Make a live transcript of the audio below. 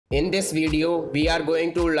In this video, we are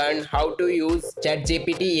going to learn how to use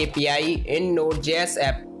ChatGPT API in Node.js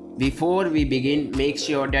app. Before we begin, make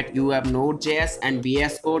sure that you have Node.js and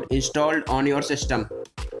VS Code installed on your system.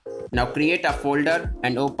 Now create a folder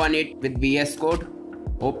and open it with VS Code.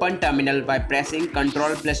 Open terminal by pressing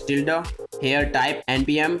Ctrl+tilde. Here type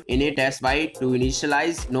npm init.sy to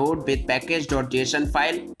initialize node with package.json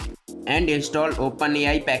file and install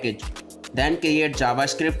OpenAI package. Then create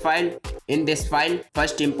JavaScript file. In this file,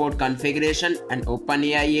 first import configuration and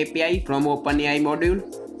OpenAI API from OpenAI module.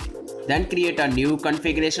 Then create a new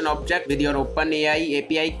configuration object with your OpenAI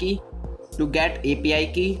API key. To get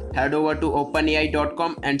API key, head over to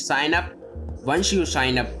openai.com and sign up. Once you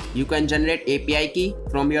sign up, you can generate API key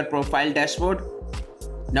from your profile dashboard.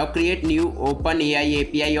 Now create new OpenAI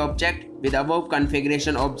API object with above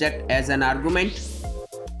configuration object as an argument.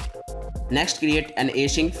 Next, create an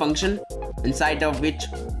async function inside of which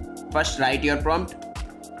first write your prompt.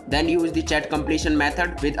 Then use the chat completion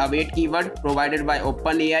method with await keyword provided by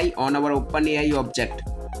OpenAI on our OpenAI object.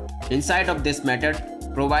 Inside of this method,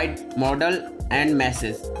 provide model and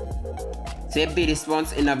message. Save the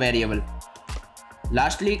response in a variable.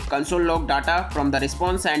 Lastly, console log data from the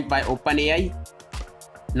response sent by OpenAI.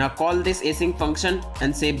 Now call this async function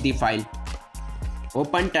and save the file.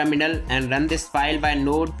 Open terminal and run this file by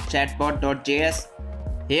node chatbot.js.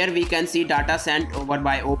 Here we can see data sent over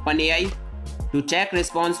by OpenAI. To check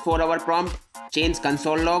response for our prompt, change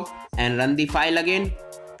console log and run the file again.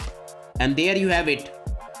 And there you have it.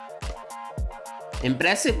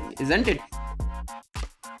 Impressive, isn't it?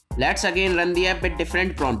 Let's again run the app with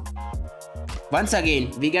different prompt. Once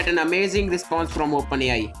again, we get an amazing response from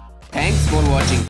OpenAI. Thanks for watching.